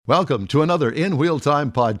Welcome to another In Wheel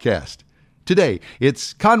Time podcast. Today,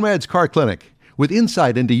 it's Conrad's Car Clinic with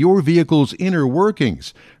insight into your vehicle's inner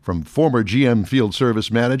workings from former GM Field Service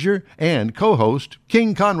Manager and co-host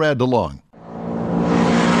King Conrad DeLong.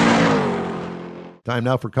 Time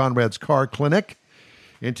now for Conrad's Car Clinic.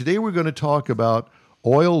 And today we're going to talk about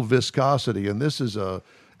oil viscosity. And this is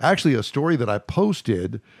actually a story that I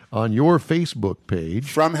posted on your Facebook page.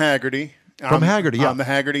 From Hagerty. From Hagerty, yeah. On the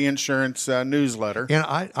Hagerty Insurance newsletter. And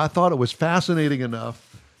I thought it was fascinating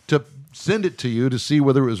enough to send it to you to see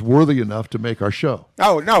whether it was worthy enough to make our show.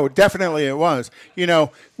 Oh, no, definitely it was. You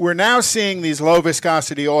know, we're now seeing these low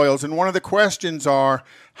viscosity oils, and one of the questions are,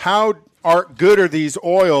 how good are these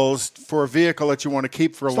oils for a vehicle that you want to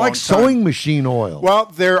keep for a long time? It's like sewing machine oil. Well,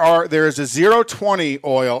 there is a 020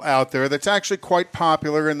 oil out there that's actually quite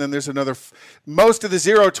popular, and then there's another. Most of the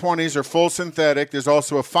 020s are full synthetic. There's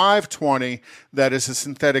also a 520 that is a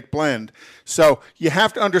synthetic blend. So you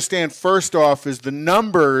have to understand, first off, is the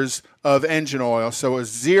numbers of engine oil. So a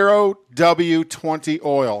 0W20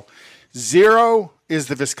 oil. 0 is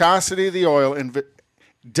the viscosity of the oil, and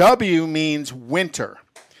W means winter.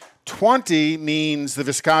 20 means the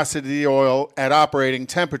viscosity of the oil at operating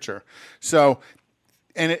temperature. So,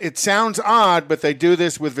 and it sounds odd, but they do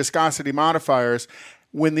this with viscosity modifiers.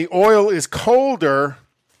 When the oil is colder,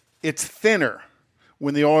 it's thinner.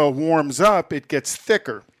 When the oil warms up, it gets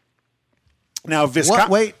thicker. Now,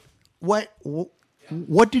 what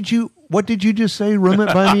did you just say? Run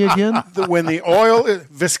it by me again. When the oil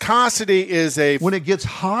viscosity is when it gets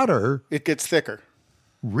hotter, it gets thicker.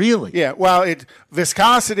 Really? Yeah. Well,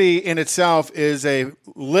 viscosity in itself is a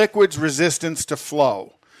liquid's resistance to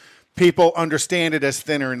flow. People understand it as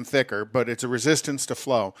thinner and thicker, but it's a resistance to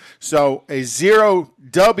flow. So a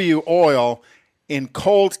 0W oil in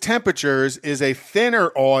cold temperatures is a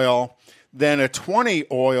thinner oil than a 20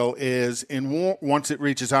 oil is once it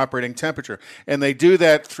reaches operating temperature. And they do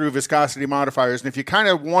that through viscosity modifiers. And if you kind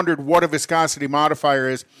of wondered what a viscosity modifier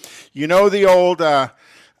is, you know the old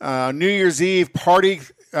New Year's Eve party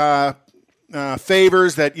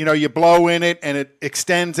favors that, you know, you blow in it and it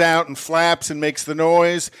extends out and flaps and makes the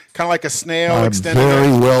noise, kind of like a snail. I'm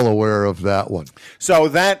very well aware of that one. So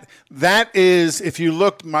that is, if you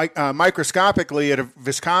look microscopically at a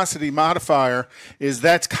viscosity modifier,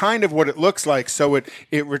 that's kind of what it looks like. So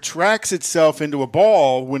it retracts itself into a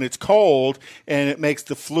ball when it's cold, and it makes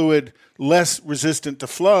the fluid less resistant to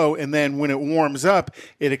flow, and then when it warms up,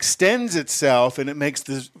 it extends itself and it makes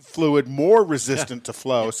the fluid more resistant to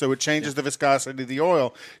flow. So it changes the viscosity of the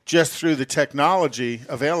oil just through the technology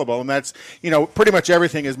available. And that's, you know, pretty much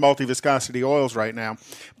everything is multi-viscosity oils right now.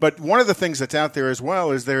 But one of the things that's out there as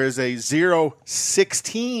well is there is a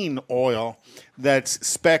 016 oil that's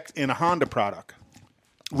spec'd in a Honda product,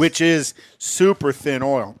 which is super thin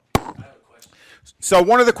oil. So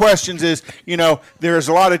one of the questions is, you know, there's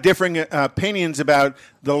a lot of differing opinions about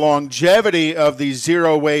the longevity of these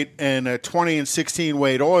 0 weight and 20 and 16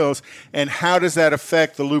 weight oils, and how does that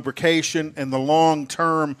affect the lubrication and the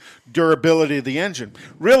long-term durability of the engine?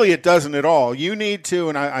 Really, it doesn't at all. You need to,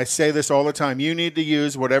 and I say this all the time, you need to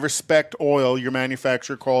use whatever spec'd oil your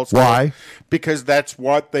manufacturer calls for. Why? Because that's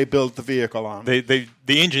what they built the vehicle on. The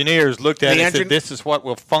engineers looked at it and said, this is what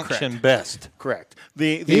will function best. Correct.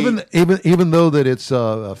 Even though that it's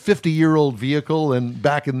a 50-year-old vehicle, and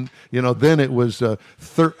back in, you know, then it was then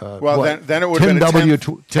it would have been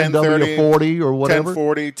 10W40 or whatever.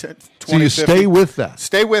 1040, 20, so you 50. stay with that.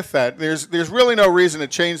 Stay with that. There's really no reason to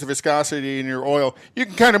change the viscosity in your oil. You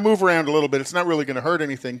can kind of move around a little bit. It's not really going to hurt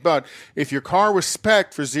anything. But if your car was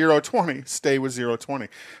spec'd for 020, stay with 020.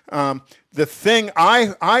 The thing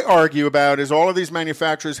I argue about is all of these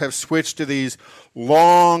manufacturers have switched to these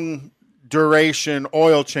long duration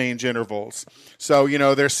oil change intervals. So, you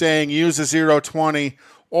know, they're saying use a 020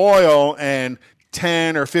 oil and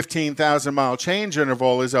 10 or 15,000 mile change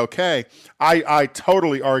interval is okay. I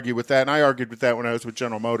totally argue with that, and I argued with that when I was with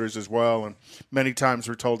General Motors as well, and many times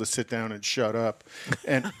we're told to sit down and shut up.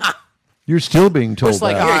 And you're still being told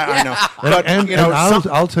that. I know. But,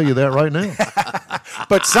 I'll tell you that right now.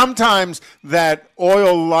 But sometimes that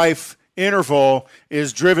oil life interval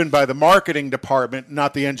is driven by the marketing department,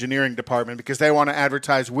 not the engineering department, because they want to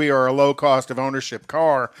advertise we are a low cost of ownership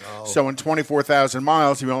car. Oh. So in 24,000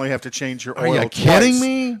 miles, you only have to change your oil. Are you kidding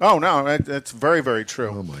me? Oh, no, that's very, very true.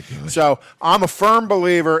 Oh, my gosh. So I'm a firm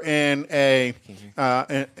believer in a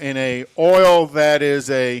oil that is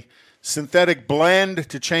a synthetic blend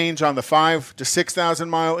to change on the 5,000 to 6,000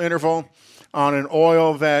 mile interval, on an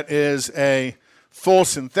oil that is a full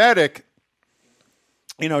synthetic,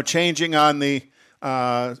 you know, changing on the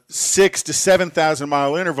 6,000 to 7,000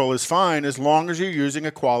 mile interval is fine as long as you're using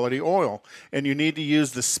a quality oil, and you need to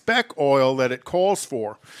use the spec oil that it calls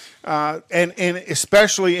for. And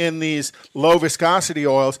especially in these low viscosity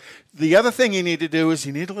oils, the other thing you need to do is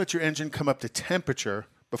you need to let your engine come up to temperature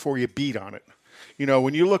before you beat on it. You know,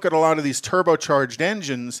 when you look at a lot of these turbocharged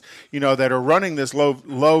engines, you know, that are running this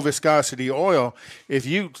low viscosity oil, if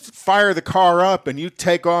you fire the car up and you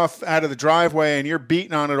take off out of the driveway and you're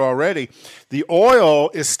beating on it already, the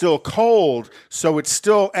oil is still cold, so it's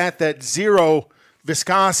still at that zero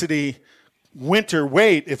viscosity winter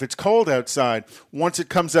weight if it's cold outside. Once it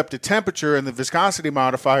comes up to temperature and the viscosity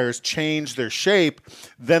modifiers change their shape,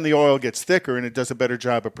 then the oil gets thicker and it does a better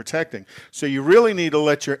job of protecting. So you really need to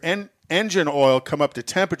let your engine oil come up to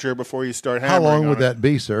temperature before you start hammering. How long would that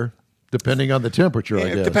be, sir? Depending on the temperature, I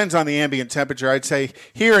guess. It depends on the ambient temperature. I'd say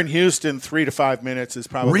here in Houston, 3 to 5 minutes is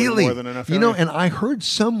probably more than enough. You know, and I heard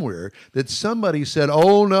somewhere that somebody said,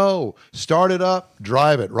 oh, no, start it up,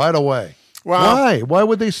 drive it right away. Well, why? Why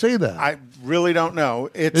would they say that? I really don't know.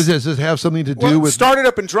 Does it have something to do with... Start it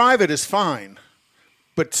up and drive it is fine,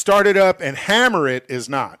 but start it up and hammer it is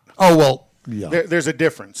not. Oh, well... Yeah. There's a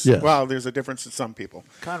difference. Yes. Well, there's a difference in some people.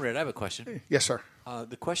 Conrad, I have a question. Yes, sir.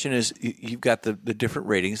 The question is, you've got the different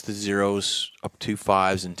ratings, the 0s up to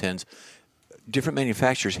 5s and 10s. Different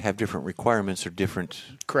manufacturers have different requirements or different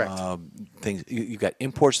things. You've got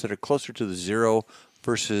imports that are closer to the 0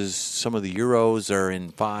 versus some of the Euros are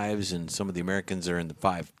in 5s and some of the Americans are in the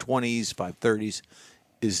 520s, 530s.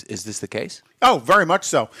 Is this the case? Oh, very much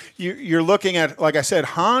so. You're looking at, like I said,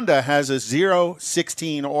 Honda has a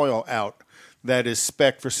 016 oil out that is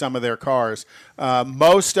spec for some of their cars.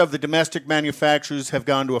 Most of the domestic manufacturers have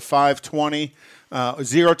gone to a 520, a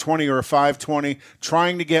 020 or a 520,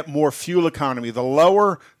 trying to get more fuel economy. The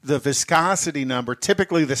lower the viscosity number,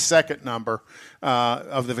 typically the second number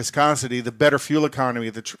of the viscosity, the better fuel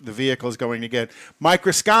economy the vehicle is going to get.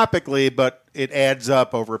 Microscopically, but it adds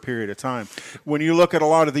up over a period of time. When you look at a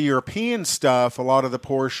lot of the European stuff, a lot of the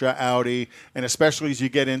Porsche, Audi, and especially as you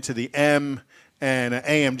get into the M and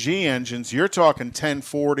AMG engines, you're talking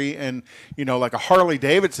 1040, and you know, like a Harley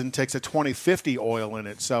Davidson takes a 2050 oil in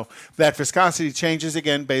it. So that viscosity changes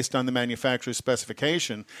again based on the manufacturer's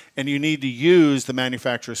specification, and you need to use the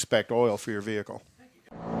manufacturer's spec oil for your vehicle.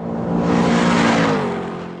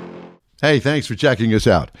 Hey, thanks for checking us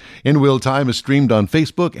out. In Wheel Time is streamed on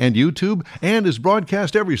Facebook and YouTube and is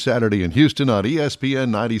broadcast every Saturday in Houston on ESPN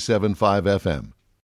 97.5 FM.